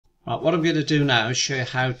Right, what I'm going to do now is show you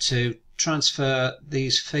how to transfer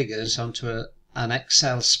these figures onto an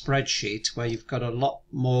Excel spreadsheet where you've got a lot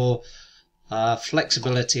more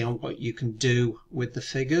flexibility on what you can do with the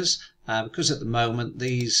figures, because at the moment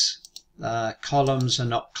these columns are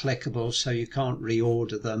not clickable, so you can't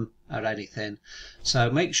reorder them or anything. So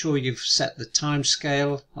make sure you've set the time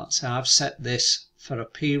scale. That's how I've set this for a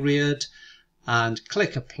period, and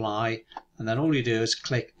click apply, and then all you do is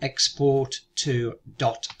click export to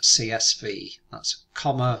 .csv. That's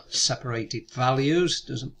comma separated values,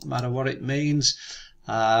 doesn't matter what it means,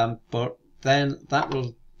 but then that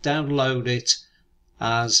will download it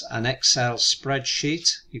as an Excel spreadsheet.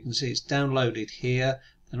 You can see it's downloaded here,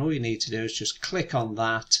 and all you need to do is just click on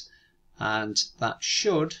that, and that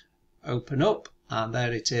should open up, and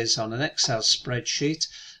there it is on an Excel spreadsheet.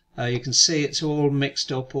 You can see it's all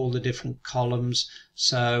mixed up, all the different columns.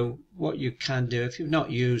 So what you can do, if you've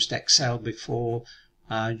not used Excel before,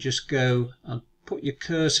 just go and put your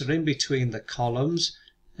cursor in between the columns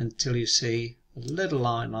until you see a little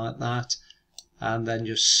line like that, and then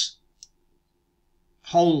just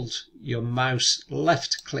hold your mouse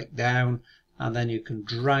left click down, and then you can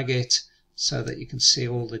drag it so that you can see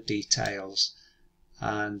all the details.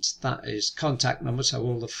 And that is contact number, so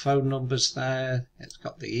all the phone numbers there. It's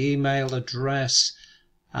got the email address,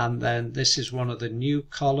 and then this is one of the new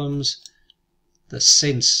columns, the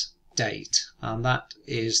since date, and that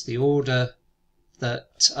is the order that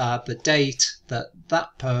the date that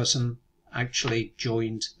that person actually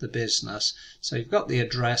joined the business. So you've got the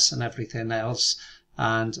address and everything else,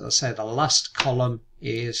 and I say the last column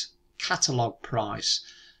is catalogue price.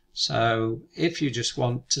 So if you just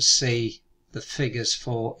want to see the figures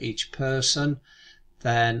for each person,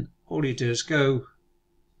 then all you do is go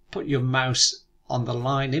put your mouse on the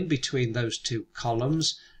line in between those two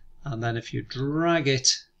columns, and then if you drag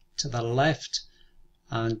it to the left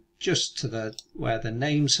and just to the where the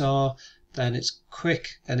names are, then it's quick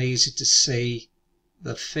and easy to see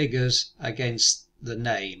the figures against the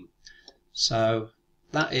name. So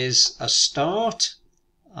that is a start.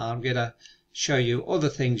 I'm going to show you other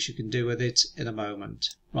things you can do with it in a moment.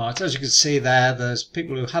 Right, as you can see there's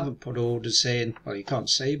people who haven't put orders in. Well, you can't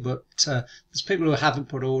see, but there's people who haven't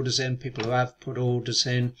put orders in, people who have put orders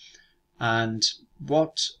in. And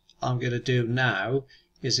what I'm going to do now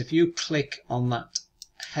is, if you click on that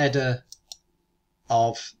header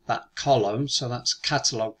of that column, so that's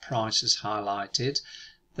catalogue prices highlighted,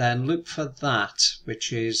 then look for that,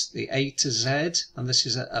 which is the A to Z, and this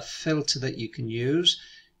is a filter that you can use.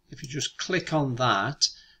 If you just click on that,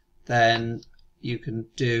 then you can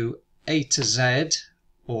do A to Z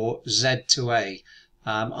or Z to A.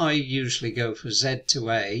 I usually go for Z to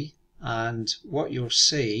A, and what you'll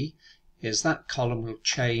see is that column will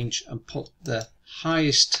change and put the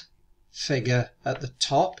highest figure at the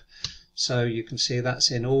top. So you can see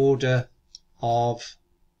that's in order of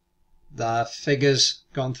the figures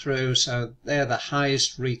gone through, so they're the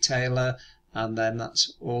highest retailer, and then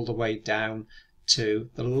that's all the way down to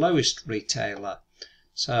the lowest retailer.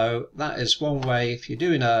 So that is one way. If you're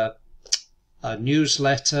doing a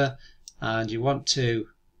newsletter and you want to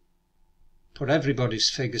put everybody's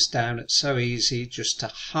figures down, it's so easy just to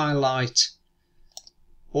highlight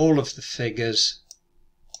all of the figures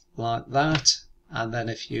like that, and then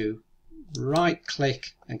if you right click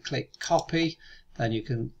and click copy, then you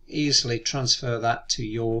can easily transfer that to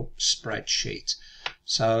your spreadsheet.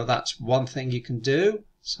 So that's one thing you can do.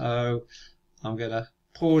 So I'm going to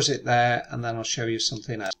pause it there, and then I'll show you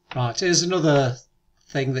something else. Right, here's another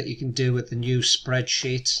thing that you can do with the new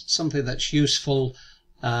spreadsheet, something that's useful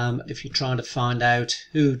if you're trying to find out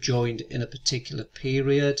who joined in a particular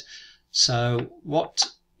period. So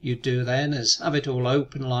what you do then is have it all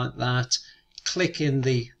open like that, click in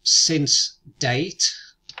the since date,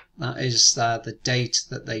 that is the date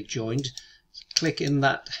that they joined, click in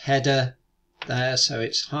that header there so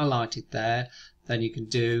it's highlighted there. Then you can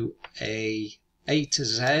do A to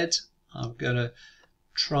Z. I'm going to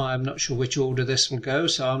try, I'm not sure which order this will go,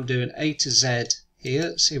 so I'm doing A to Z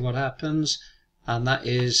here, see what happens, and that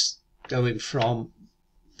is going from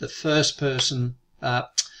the first person,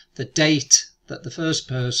 the date that the first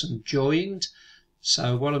person joined.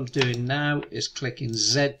 So what I'm doing now is clicking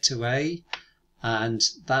Z to A, and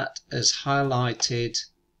that is highlighted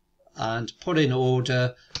and put in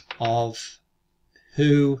order of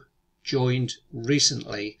who joined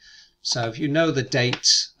recently. So if you know the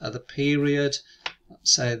dates of the period,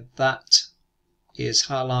 let's say that is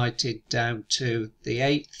highlighted down to the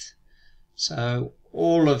 8th. So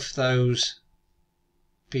all of those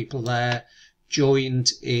people there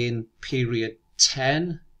joined in period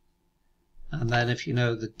 10. And then if you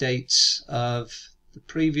know the dates of the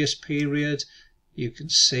previous period, you can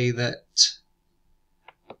see that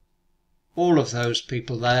all of those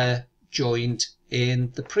people there joined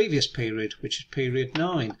in the previous period, which is period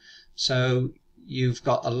 9. So you've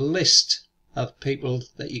got a list of people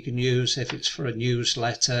that you can use if it's for a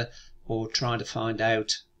newsletter or trying to find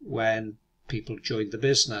out when people joined the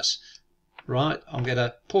business. Right, I'm going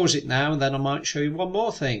to pause it now and then I might show you one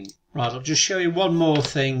more thing. Right, I'll just show you one more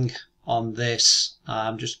thing on this.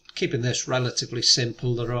 I'm just keeping this relatively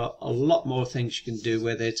simple. There are a lot more things you can do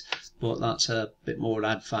with it, but that's a bit more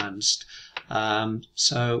advanced.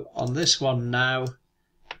 So on this one now,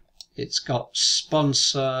 it's got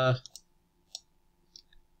sponsor,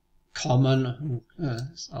 common,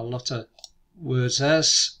 a lot of words there,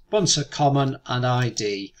 sponsor, common and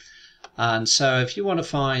ID. And so if you want to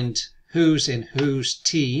find who's in whose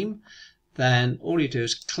team, then all you do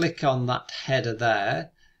is click on that header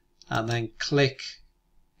there and then click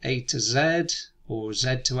A to Z or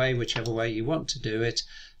Z to A, whichever way you want to do it.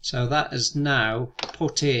 So that is now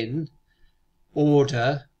put in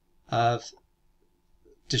order of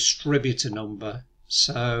distributor number.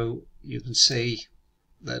 So you can see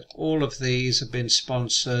that all of these have been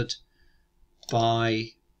sponsored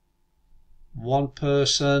by one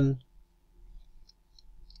person.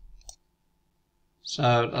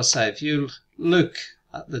 So let's say if you look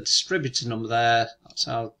at the distributor number there,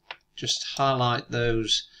 so I'll just highlight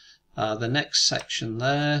those, the next section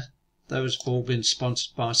there, those have all been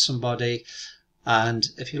sponsored by somebody. And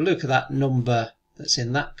if you look at that number that's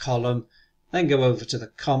in that column, then go over to the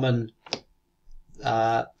common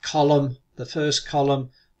column, the first column,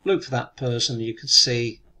 look for that person, you can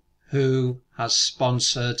see who has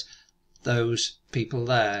sponsored those people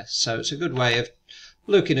there. So it's a good way of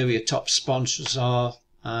looking who your top sponsors are.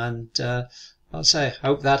 And let's say,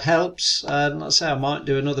 hope that helps. And let's say I might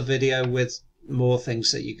do another video with more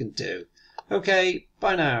things that you can do. Okay,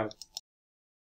 bye now.